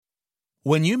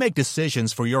When you make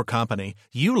decisions for your company,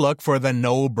 you look for the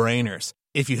no-brainers.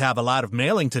 If you have a lot of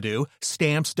mailing to do,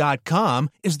 Stamps.com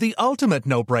is the ultimate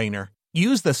no-brainer.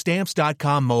 Use the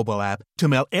Stamps.com mobile app to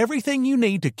mail everything you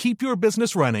need to keep your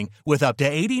business running with up to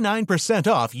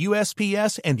 89% off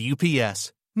USPS and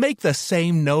UPS. Make the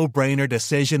same no-brainer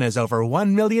decision as over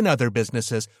 1 million other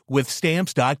businesses with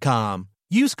Stamps.com.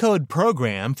 Use code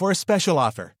PROGRAM for a special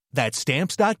offer. That's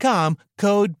Stamps.com,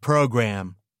 code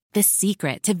PROGRAM. The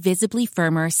secret to visibly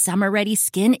firmer, summer-ready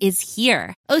skin is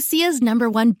here. Osea's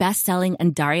 #1 best-selling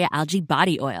Undaria Algae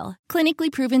Body Oil.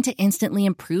 Clinically proven to instantly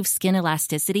improve skin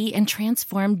elasticity and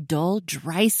transform dull,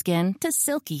 dry skin to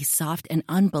silky, soft, and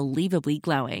unbelievably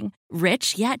glowing.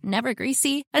 Rich yet never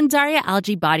greasy, Undaria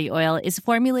Algae Body Oil is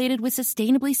formulated with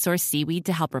sustainably sourced seaweed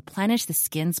to help replenish the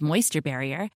skin's moisture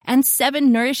barrier and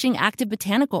 7 nourishing active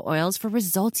botanical oils for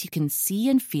results you can see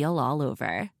and feel all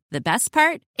over. The best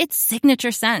part? Its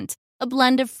signature scent. A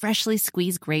blend of freshly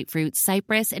squeezed grapefruit,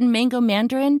 cypress, and mango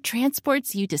mandarin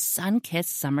transports you to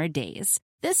sun-kissed summer days.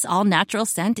 This all-natural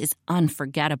scent is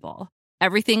unforgettable.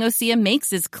 Everything Osea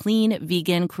makes is clean,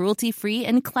 vegan, cruelty-free,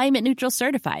 and climate-neutral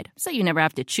certified, so you never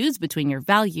have to choose between your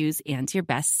values and your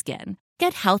best skin.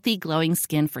 Get healthy, glowing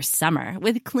skin for summer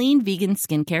with clean, vegan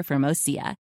skincare from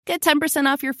Osea. Get 10%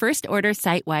 off your first order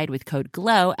site-wide with code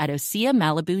GLOW at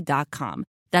OseaMalibu.com.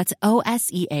 That's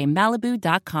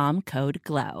OSEAMalibu.com, code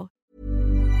GLOW.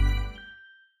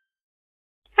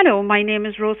 Hello, my name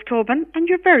is Rose Tobin, and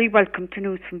you're very welcome to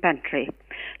News from Bantry.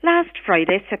 Last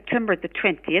Friday, September the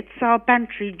 20th, saw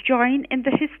Bantry join in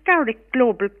the historic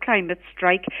global climate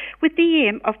strike with the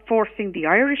aim of forcing the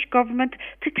Irish government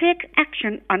to take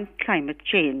action on climate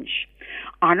change,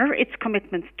 honour its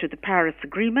commitments to the Paris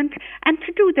Agreement, and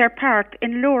to do their part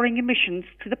in lowering emissions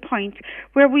to the point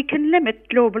where we can limit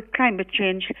global climate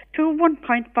change to a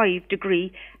 1.5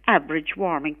 degree average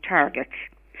warming target.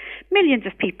 Millions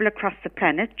of people across the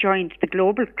planet joined the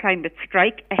global climate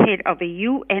strike ahead of a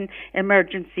UN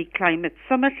emergency climate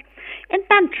summit. In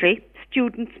Bantry,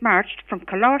 students marched from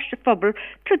Coláiste Phobal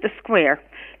to the square.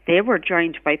 They were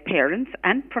joined by parents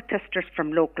and protesters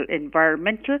from local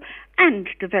environmental and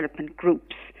development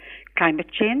groups.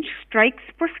 Climate change strikes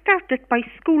were started by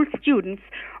school students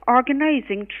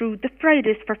organising through the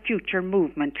Fridays for Future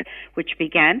movement, which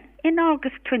began in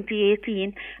August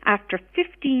 2018 after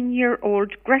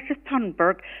 15-year-old Greta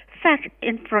Thunberg sat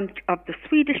in front of the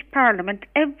Swedish Parliament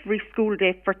every school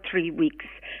day for 3 weeks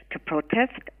to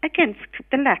protest against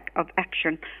the lack of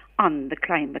action on the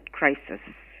climate crisis.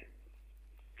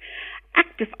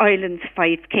 Active Islands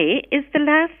 5K is the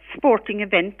last sporting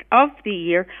event of the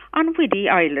year on Whiddy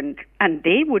Island, and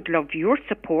they would love your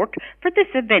support for this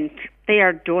event. They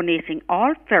are donating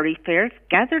all ferry fares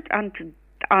gathered on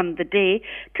the day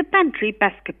to Bantry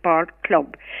Basketball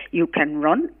Club. You can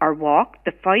run or walk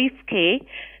the 5K,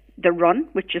 the run,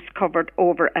 which is covered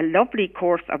over a lovely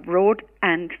course of road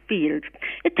and field.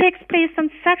 It takes place on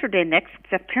Saturday next,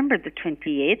 September the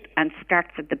 28th, and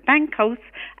starts at the Bank House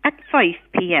at 5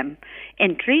 p.m.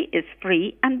 Entry is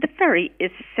free and the ferry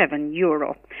is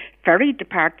 €7. Ferry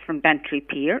departs from Bantry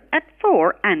Pier at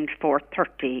 4 and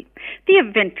 4:30. The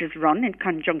event is run in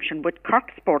conjunction with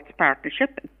Cork Sports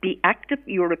Partnership, the Active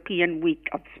European Week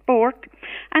of Sport,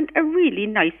 and a really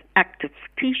nice Active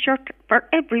t-shirt for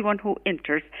everyone who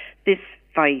enters this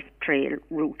 5-trail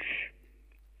route.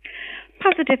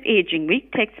 Positive Ageing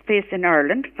Week takes place in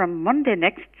Ireland from Monday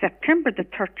next, September the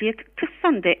 30th to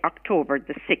Sunday, October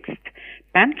the 6th.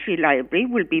 Bantry Library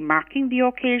will be marking the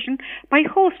occasion by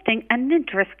hosting an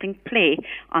interesting play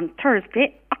on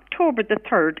Thursday, October the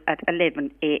 3rd at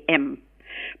 11 a.m.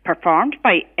 Performed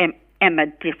by Emma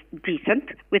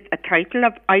Decent with a title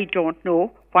of I Don't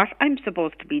Know What I'm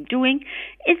Supposed to Be Doing,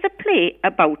 is a play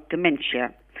about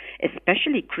dementia,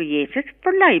 especially created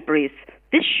for libraries.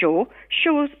 This show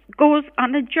goes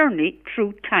on a journey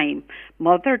through time,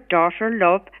 mother-daughter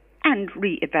love and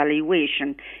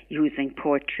re-evaluation using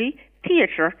poetry,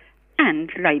 theatre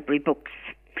and library books.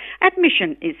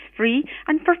 Admission is free,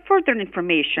 and for further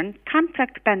information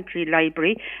contact Bantry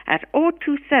Library at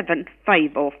 027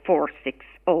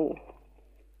 50460.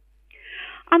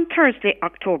 On Thursday,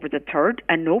 October the 3rd,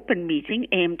 an open meeting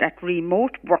aimed at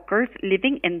remote workers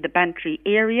living in the Bantry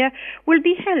area will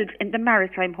be held in the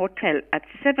Maritime Hotel at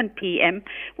 7 p.m.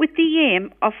 with the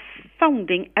aim of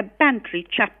founding a Bantry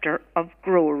chapter of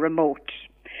Grow Remote.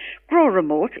 Grow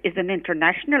Remote is an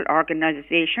international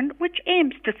organisation which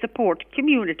aims to support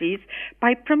communities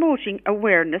by promoting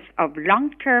awareness of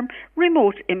long-term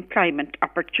remote employment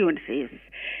opportunities,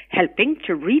 helping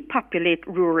to repopulate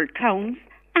rural towns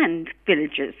and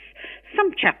villages.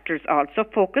 Some chapters also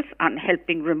focus on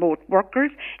helping remote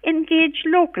workers engage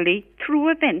locally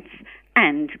through events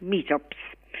and meetups.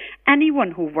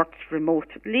 Anyone who works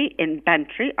remotely in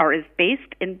Bantry or is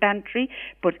based in Bantry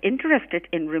but interested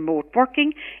in remote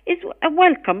working is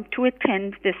welcome to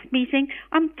attend this meeting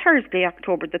on Thursday,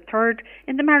 October the 3rd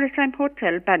in the Maritime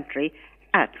Hotel, Bantry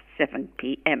at 7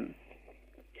 p.m.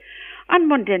 On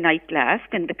Monday night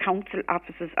last, in the council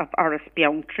offices of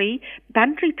Orrisbeown-Tree,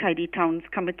 Bantry Tidy Towns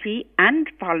Committee and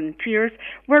volunteers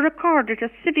were accorded a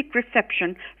civic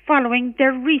reception following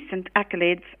their recent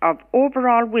accolades of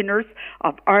overall winners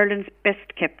of Ireland's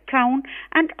Best Kept Town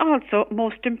and also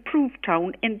Most Improved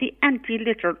Town in the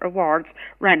Anti-Litter Awards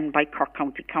run by Cork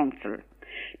County Council.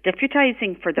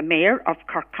 Deputising for the Mayor of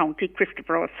Cork County,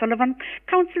 Christopher O'Sullivan,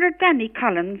 Councillor Danny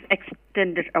Collins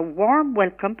extended a warm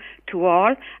welcome to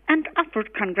all and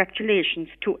offered congratulations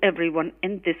to everyone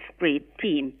in this great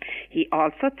team. He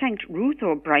also thanked Ruth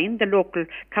O'Brien, the local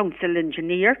council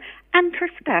engineer, and her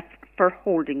staff for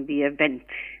holding the event.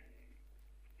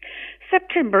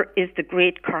 September is the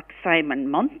Great Cork Simon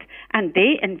Month, and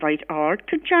they invite all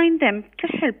to join them to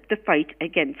help the fight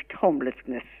against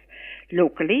homelessness.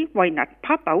 Locally, why not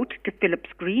pop out to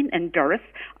Phillips Green in Durris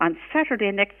on Saturday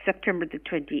next September the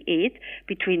 28th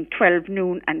between 12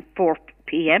 noon and 4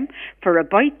 p.m. for a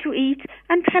bite to eat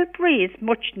and help raise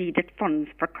much needed funds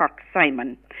for Cork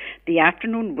Simon. The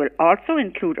afternoon will also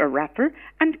include a raffle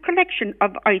and collection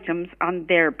of items on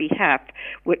their behalf,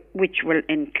 which will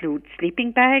include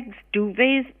sleeping bags,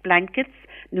 duvets, blankets,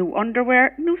 new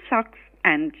underwear, new socks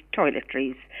and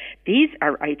toiletries. These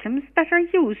are items that are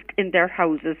used in their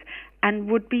houses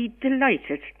and would be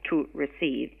delighted to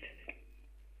receive.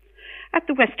 At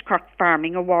the West Cork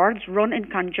Farming Awards, run in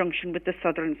conjunction with the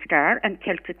Southern Star and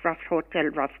Celtic Ross Hotel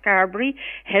Rosscarbery,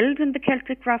 held in the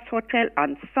Celtic Ross Hotel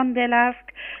on Sunday last,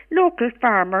 local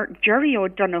farmer Jerry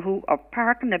O'Donoghue of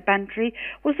Parkina Bantry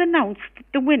was announced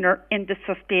the winner in the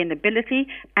Sustainability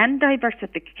and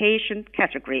Diversification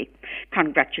category.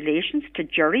 Congratulations to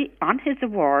Jerry on his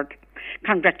award.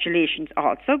 Congratulations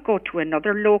also go to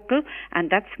another local, and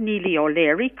that's Neely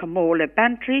O'Leary, Camola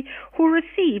Bantry, who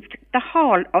received the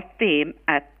Hall of Fame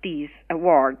at these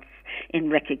awards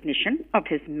in recognition of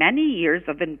his many years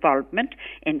of involvement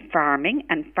in farming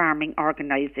and farming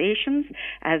organisations,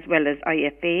 as well as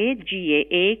IFA,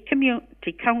 GAA,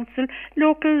 Community Council,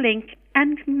 Local Link,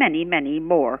 and many, many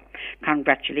more.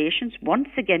 Congratulations once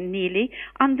again, Neely,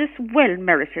 on this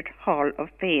well-merited Hall of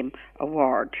Fame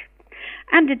award.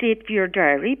 And a date for your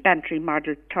diary, Bantry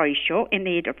Model Toy Show in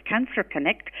aid of Cancer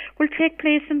Connect will take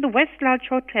place in the West Lodge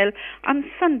Hotel on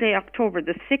Sunday, October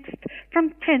the 6th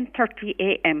from 10:30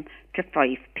 a.m. to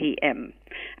 5 p.m.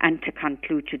 And to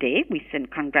conclude today, we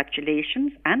send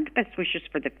congratulations and best wishes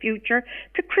for the future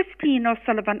to Christine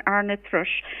O'Sullivan Arna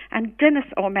Thrush and Dennis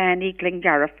O'Mahony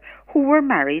Glengariff, who were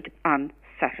married on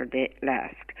Saturday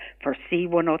last. For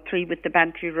C103 with the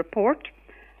Bantry Report,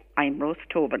 I'm Rose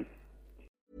Tobin.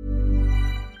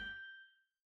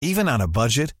 Even on a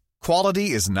budget, quality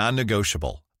is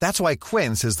non-negotiable. That's why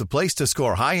Quince is the place to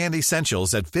score high-end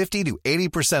essentials at 50 to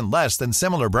 80% less than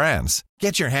similar brands.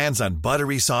 Get your hands on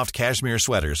buttery soft cashmere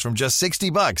sweaters from just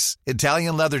 $60,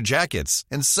 Italian leather jackets,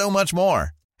 and so much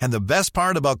more. And the best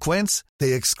part about Quince,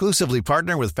 they exclusively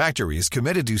partner with factories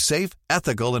committed to safe,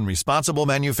 ethical, and responsible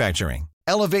manufacturing.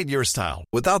 Elevate your style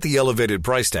without the elevated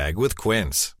price tag with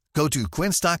Quince. Go to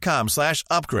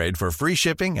quince.com/upgrade for free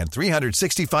shipping and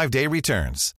 365-day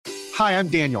returns. Hi, I'm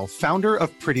Daniel, founder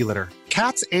of Pretty Litter.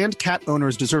 Cats and cat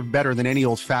owners deserve better than any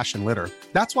old-fashioned litter.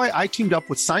 That's why I teamed up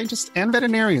with scientists and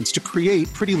veterinarians to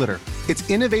create Pretty Litter. Its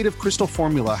innovative crystal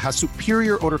formula has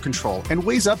superior odor control and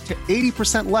weighs up to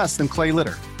 80% less than clay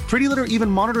litter. Pretty Litter even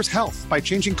monitors health by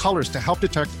changing colors to help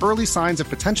detect early signs of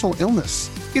potential illness.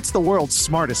 It's the world's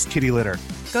smartest kitty litter.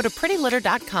 Go to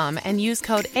prettylitter.com and use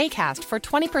code ACAST for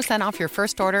 20% off your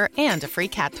first order and a free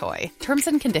cat toy. Terms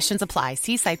and conditions apply.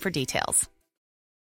 See site for details.